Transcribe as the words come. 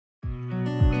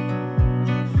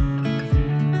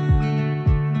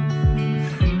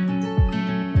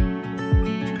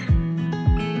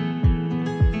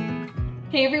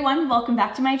Hey everyone, welcome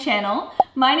back to my channel.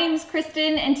 My name is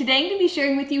Kristen and today I'm going to be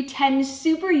sharing with you 10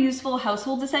 super useful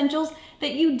household essentials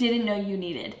that you didn't know you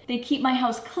needed. They keep my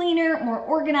house cleaner, more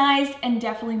organized, and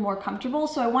definitely more comfortable,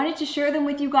 so I wanted to share them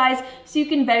with you guys so you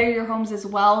can better your homes as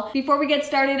well. Before we get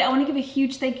started, I want to give a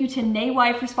huge thank you to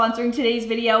McGowan for sponsoring today's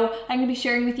video. I'm going to be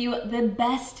sharing with you the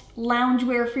best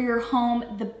loungewear for your home,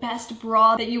 the best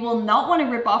bra that you will not want to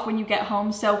rip off when you get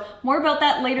home, so more about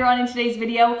that later on in today's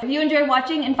video. If you enjoy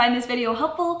watching and find this video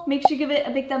helpful, make sure you give it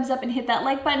a big thumbs up and hit that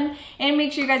like button, and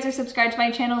make sure you guys are subscribed to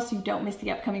my channel so you don't miss the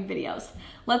upcoming videos.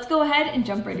 Let's go ahead and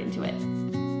jump right into it.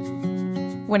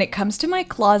 When it comes to my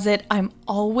closet, I'm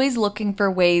always looking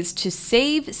for ways to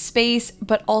save space,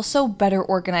 but also better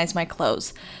organize my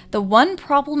clothes. The one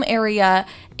problem area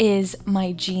is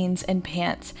my jeans and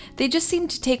pants. They just seem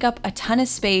to take up a ton of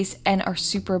space and are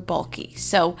super bulky.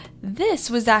 So this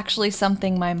was actually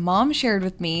something my mom shared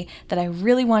with me that I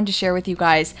really wanted to share with you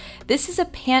guys. This is a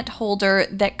pant holder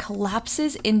that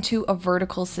collapses into a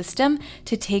vertical system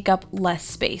to take up less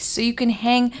space. So you can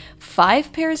hang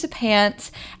 5 pairs of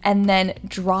pants and then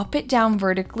drop it down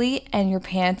vertically and your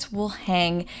pants will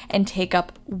hang and take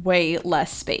up way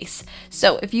less space.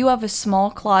 So if you have a small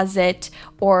closet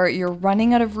or you're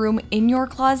running out of room in your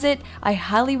closet, I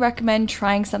highly recommend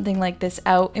trying something like this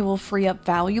out. It will free up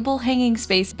valuable hanging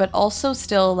space, but also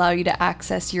still allow you to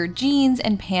access your jeans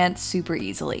and pants super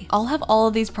easily. I'll have all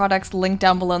of these products linked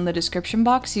down below in the description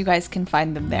box so you guys can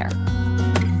find them there.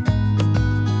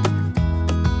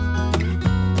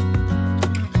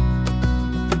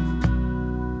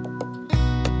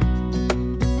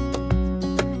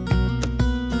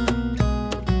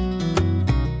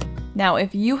 Now,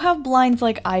 if you have blinds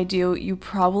like I do, you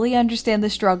probably understand the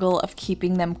struggle of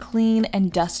keeping them clean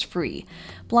and dust-free.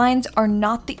 Blinds are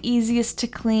not the easiest to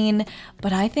clean,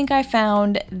 but I think I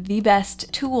found the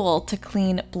best tool to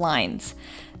clean blinds.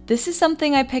 This is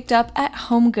something I picked up at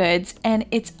HomeGoods, and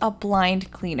it's a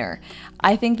blind cleaner.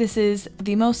 I think this is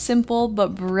the most simple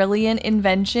but brilliant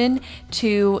invention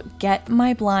to get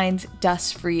my blinds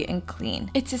dust-free and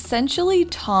clean. It's essentially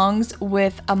tongs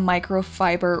with a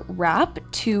microfiber wrap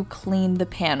to clean the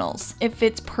panels. It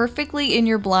fits perfectly in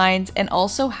your blinds and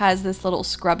also has this little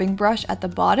scrubbing brush at the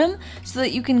bottom so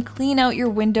that you can clean out your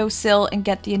windowsill and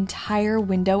get the entire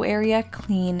window area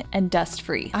clean and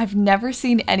dust-free. I've never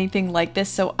seen anything like this,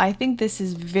 so I think this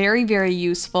is very, very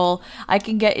useful. I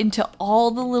can get into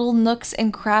all the little nooks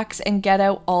and cracks and get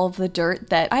out all of the dirt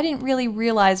that I didn't really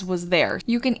realize was there.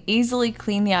 You can easily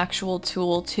clean the actual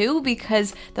tool too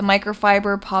because the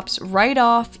microfiber pops right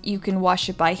off. You can wash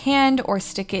it by hand or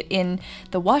stick it in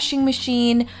the washing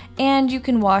machine, and you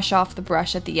can wash off the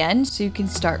brush at the end so you can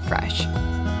start fresh.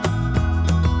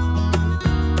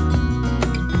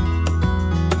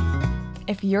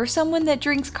 If you're someone that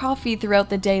drinks coffee throughout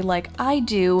the day like I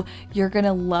do, you're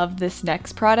gonna love this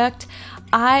next product.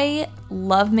 I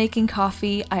love making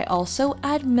coffee. I also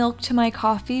add milk to my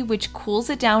coffee, which cools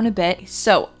it down a bit.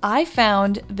 So I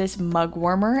found this mug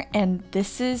warmer, and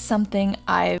this is something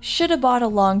I should have bought a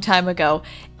long time ago.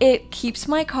 It keeps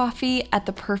my coffee at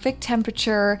the perfect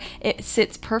temperature. It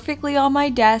sits perfectly on my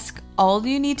desk. All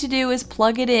you need to do is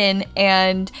plug it in,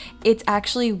 and it's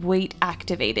actually weight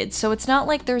activated. So it's not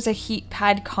like there's a heat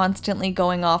pad constantly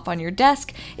going off on your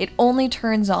desk. It only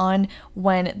turns on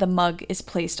when the mug is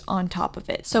placed on top of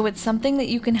it. So it's something that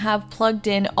you can have plugged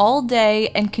in all day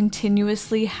and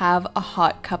continuously have a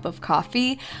hot cup of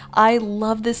coffee. I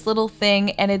love this little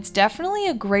thing, and it's definitely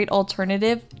a great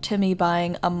alternative to me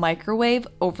buying a microwave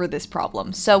over this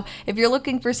problem. So if you're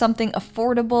looking for something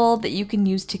affordable that you can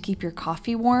use to keep your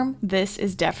coffee warm, this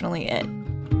is definitely it.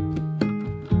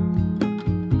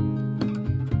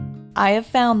 I have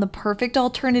found the perfect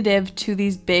alternative to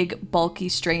these big bulky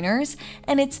strainers,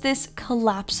 and it's this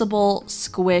collapsible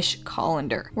squish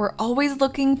colander. We're always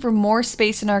looking for more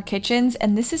space in our kitchens,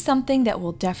 and this is something that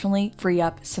will definitely free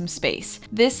up some space.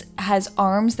 This has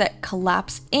arms that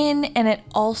collapse in, and it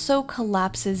also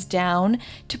collapses down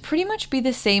to pretty much be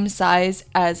the same size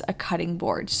as a cutting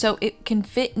board. So it can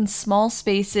fit in small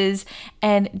spaces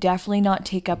and definitely not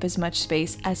take up as much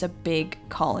space as a big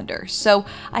colander. So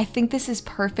I think this is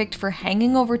perfect for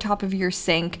hanging over top of your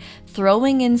sink,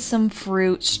 throwing in some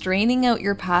fruit, straining out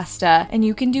your pasta, and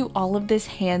you can do all of this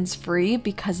hands-free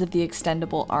because of the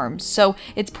extendable arms. So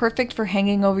it's perfect for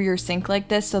hanging over your sink like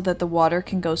this so that the water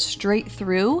can go straight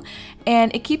through,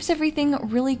 and it keeps everything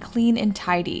really clean and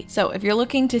tidy. So if you're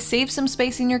looking to save some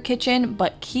space in your kitchen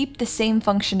but keep the same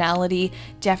functionality,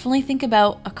 definitely think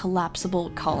about a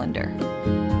collapsible colander.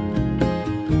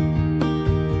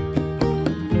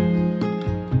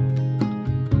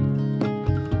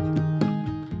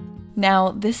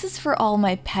 Now, this is for all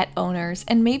my pet owners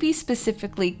and maybe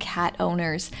specifically cat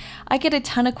owners. I get a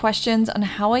ton of questions on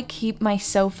how I keep my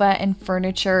sofa and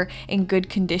furniture in good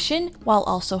condition while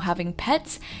also having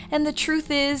pets, and the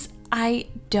truth is, I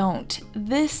don't.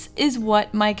 This is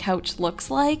what my couch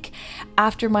looks like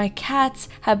after my cats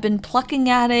have been plucking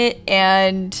at it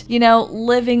and,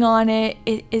 living on it.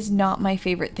 It is not my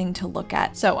favorite thing to look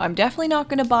at. So I'm definitely not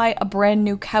going to buy a brand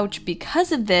new couch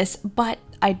because of this, but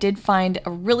I did find a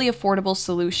really affordable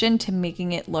solution to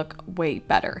making it look way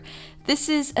better. This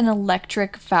is an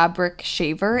electric fabric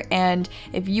shaver, and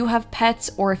if you have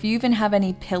pets or if you even have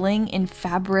any pilling in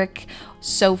fabric,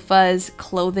 sofas,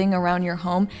 clothing around your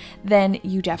home, then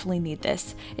you definitely need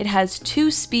this. It has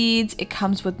 2 speeds, it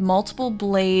comes with multiple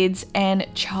blades, and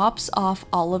chops off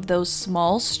all of those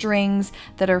small strings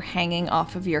that are hanging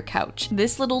off of your couch.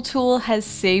 This little tool has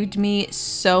saved me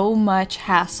so much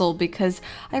hassle because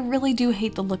I really do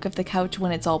hate the look of the couch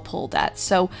when it's all pulled at.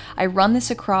 So I run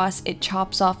this across, it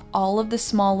chops off all of the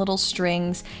small little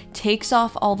strings, takes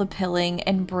off all the pilling,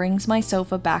 and brings my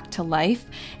sofa back to life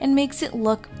and makes it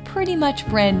look pretty much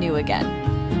brand new again.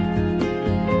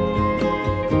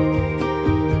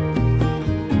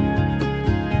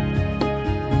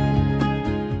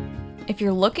 If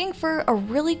you're looking for a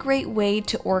really great way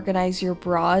to organize your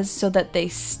bras so that they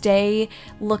stay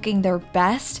looking their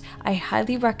best, I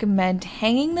highly recommend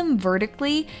hanging them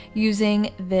vertically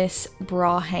using this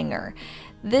bra hanger.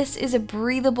 This is a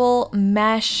breathable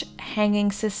mesh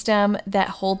hanging system that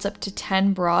holds up to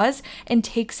 10 bras and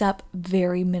takes up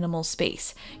very minimal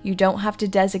space. You don't have to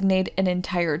designate an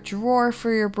entire drawer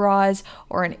for your bras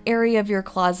or an area of your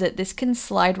closet. This can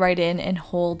slide right in and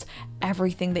hold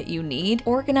everything that you need.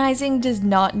 Organizing does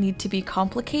not need to be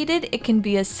complicated. It can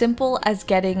be as simple as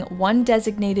getting one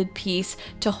designated piece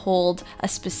to hold a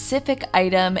specific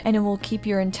item, and it will keep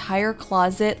your entire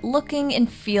closet looking and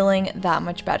feeling that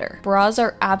much better. Bras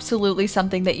are absolutely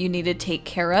something that you need to take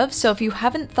care of, so if you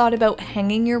haven't thought about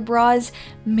hanging your bras,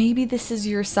 maybe this is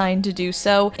your sign to do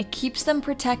so. It keeps them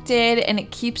protected and it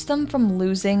keeps them from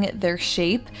losing their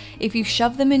shape. If you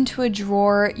shove them into a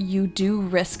drawer, you do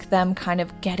risk them kind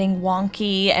of getting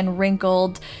wonky and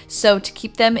wrinkled, so to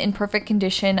keep them in perfect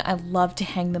condition, I love to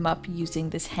hang them up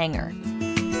using this hanger.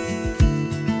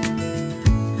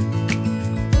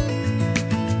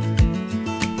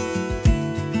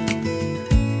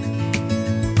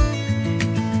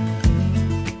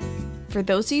 For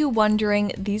those of you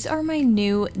wondering, these are my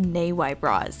new Naywai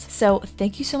bras. So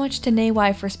thank you so much to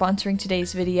Naywai for sponsoring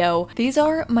today's video. These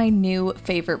are my new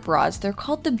favorite bras. They're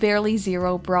called the Barely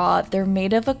Zero bra. They're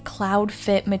made of a cloud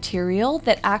fit material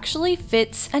that actually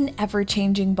fits an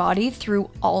ever-changing body through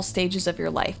all stages of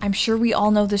your life. I'm sure we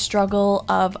all know the struggle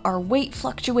of our weight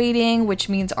fluctuating, which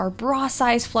means our bra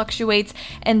size fluctuates,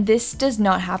 and this does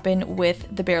not happen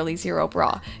with the Barely Zero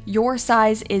bra. Your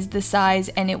size is the size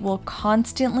and it will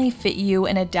constantly fit you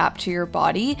and adapt to your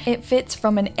body. It fits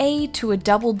from an A to a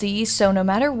double D, so no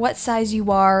matter what size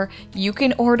you are, you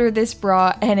can order this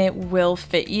bra and it will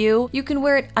fit you. You can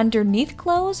wear it underneath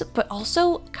clothes, but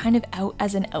also kind of out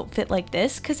as an outfit like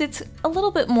this, because it's a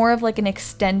little bit more of like an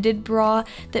extended bra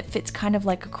that fits kind of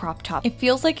like a crop top. It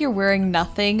feels like you're wearing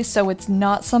nothing, so it's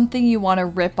not something you want to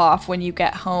rip off when you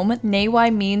get home.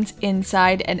 Naywai means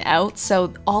inside and out,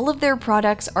 so all of their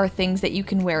products are things that you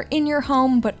can wear in your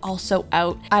home, but also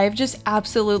out. I've just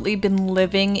absolutely been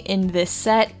living in this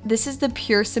set. This is the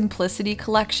Pure Simplicity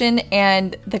collection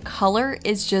and the color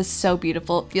is just so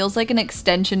beautiful. It feels like an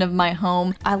extension of my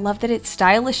home. I love that it's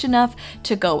stylish enough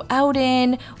to go out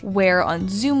in, wear on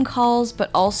Zoom calls,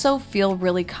 but also feel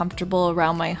really comfortable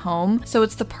around my home. So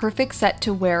it's the perfect set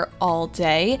to wear all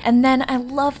day. And then I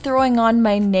love throwing on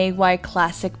my Naywai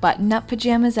classic button-up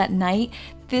pajamas at night.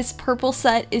 This purple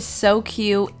set is so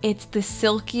cute. It's the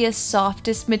silkiest,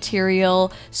 softest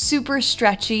material, super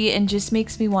stretchy, and just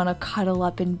makes me want to cuddle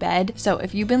up in bed. So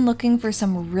if you've been looking for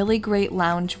some really great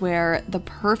loungewear, the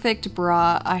perfect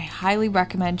bra, I highly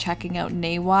recommend checking out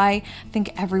Naywai. I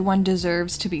think everyone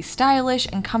deserves to be stylish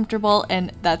and comfortable,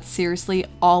 and that's seriously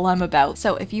all I'm about.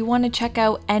 So if you want to check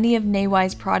out any of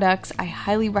Naywai's products, I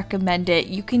highly recommend it.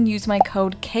 You can use my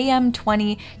code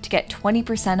KM20 to get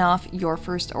 20% off your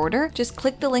first order. Just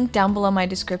click the link down below my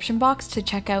description box to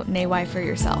check out Naywai for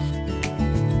yourself.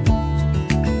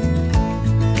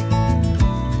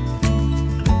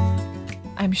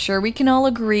 I'm sure we can all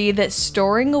agree that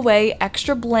storing away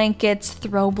extra blankets,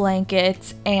 throw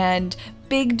blankets, and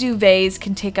big duvets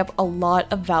can take up a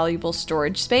lot of valuable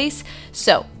storage space.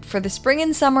 So for the spring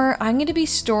and summer, I'm going to be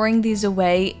storing these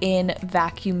away in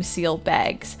vacuum seal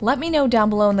bags. Let me know down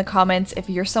below in the comments if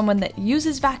you're someone that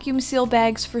uses vacuum seal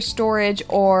bags for storage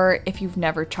or if you've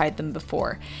never tried them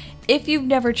before. If you've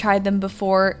never tried them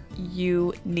before,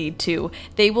 you need to.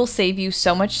 They will save you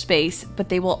so much space, but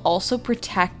they will also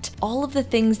protect all of the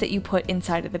things that you put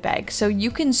inside of the bag. So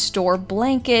you can store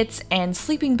blankets and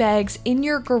sleeping bags in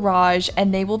your garage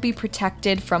and they will be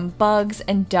protected from bugs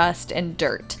and dust and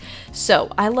dirt.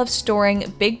 So I love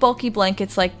storing big bulky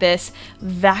blankets like this,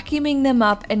 vacuuming them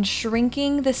up and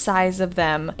shrinking the size of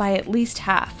them by at least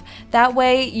half. That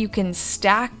way you can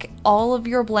stack all of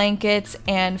your blankets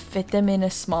and fit them in a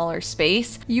smaller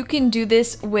space. You can do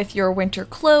this with your winter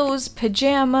clothes,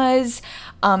 pajamas,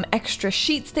 extra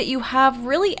sheets that you have,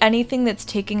 really anything that's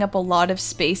taking up a lot of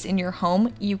space in your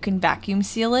home, you can vacuum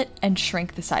seal it and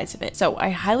shrink the size of it. So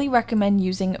I highly recommend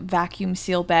using vacuum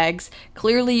seal bags.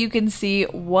 Clearly you can see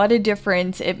what a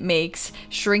difference it makes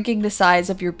shrinking the size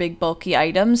of your big bulky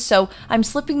items. So I'm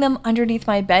slipping them underneath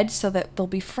my bed so that they'll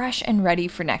be fresh and ready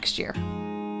for next year.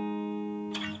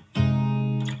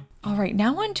 Alright,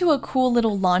 now onto a cool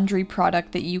little laundry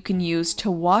product that you can use to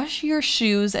wash your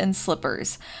shoes and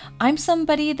slippers. I'm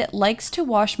somebody that likes to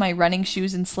wash my running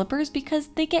shoes and slippers because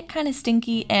they get kind of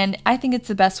stinky and I think it's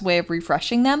the best way of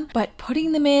refreshing them, but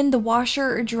putting them in the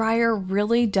washer or dryer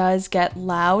really does get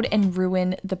loud and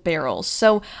ruin the barrels.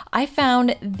 So I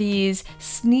found these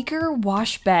sneaker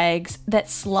wash bags that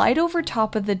slide over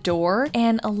top of the door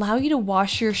and allow you to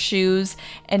wash your shoes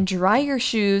and dry your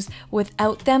shoes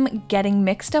without them getting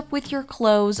mixed up with your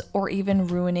clothes or even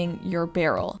ruining your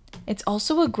barrel. It's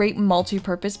also a great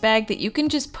multi-purpose bag that you can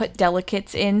just put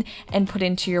delicates in and put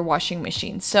into your washing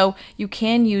machine. So you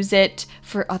can use it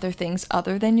for other things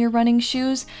other than your running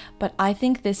shoes, but I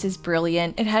think this is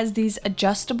brilliant. It has these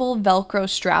adjustable Velcro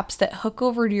straps that hook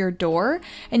over to your door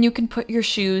and you can put your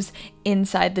shoes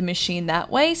inside the machine that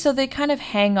way, so they kind of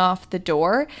hang off the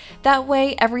door. That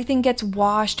way everything gets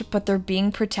washed, but they're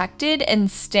being protected and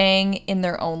staying in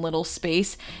their own little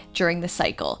space during the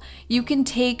cycle. You can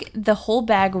take the whole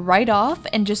bag right off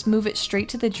and just move it straight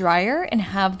to the dryer and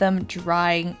have them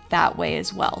drying that way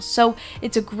as well. So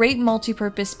it's a great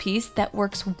multi-purpose piece that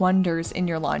works wonders in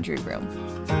your laundry room.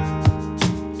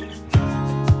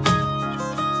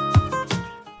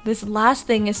 This last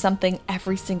thing is something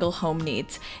every single home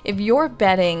needs. If your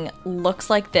bedding looks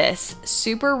like this,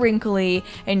 super wrinkly,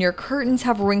 and your curtains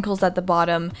have wrinkles at the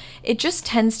bottom, it just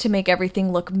tends to make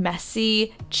everything look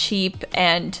messy, cheap,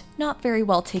 and not very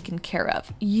well taken care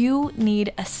of. You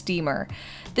need a steamer.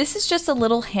 This is just a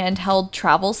little handheld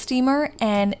travel steamer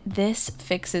and this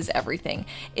fixes everything.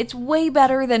 It's way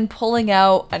better than pulling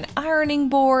out an ironing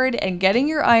board and getting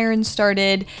your iron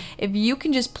started. If you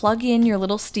can just plug in your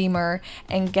little steamer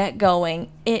and get going,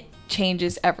 it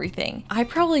changes everything. I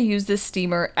probably use this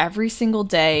steamer every single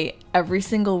day, every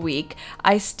single week.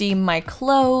 I steam my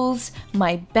clothes,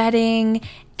 my bedding,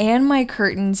 and my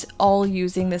curtains all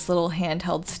using this little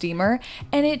handheld steamer,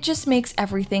 and it just makes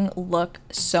everything look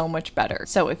so much better.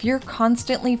 So if you're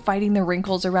constantly fighting the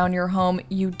wrinkles around your home,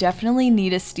 you definitely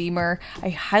need a steamer. I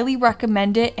highly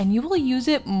recommend it, and you will use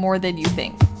it more than you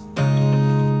think.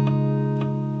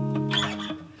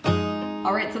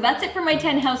 Alright, so that's it for my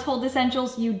 10 household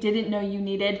essentials you didn't know you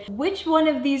needed. Which one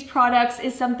of these products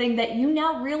is something that you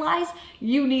now realize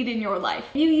you need in your life?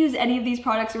 If you use any of these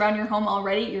products around your home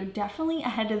already, you're definitely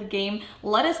ahead of the game.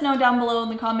 Let us know down below in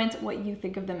the comments what you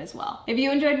think of them as well. If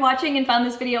you enjoyed watching and found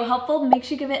this video helpful, make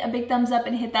sure you give it a big thumbs up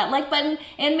and hit that like button,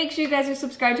 and make sure you guys are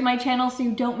subscribed to my channel so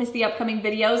you don't miss the upcoming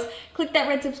videos. Click that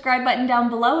red subscribe button down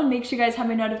below and make sure you guys have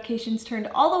your notifications turned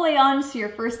all the way on so you're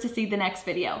first to see the next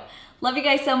video. Love you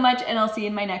guys so much, and I'll see you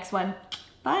in my next one.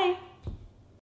 Bye!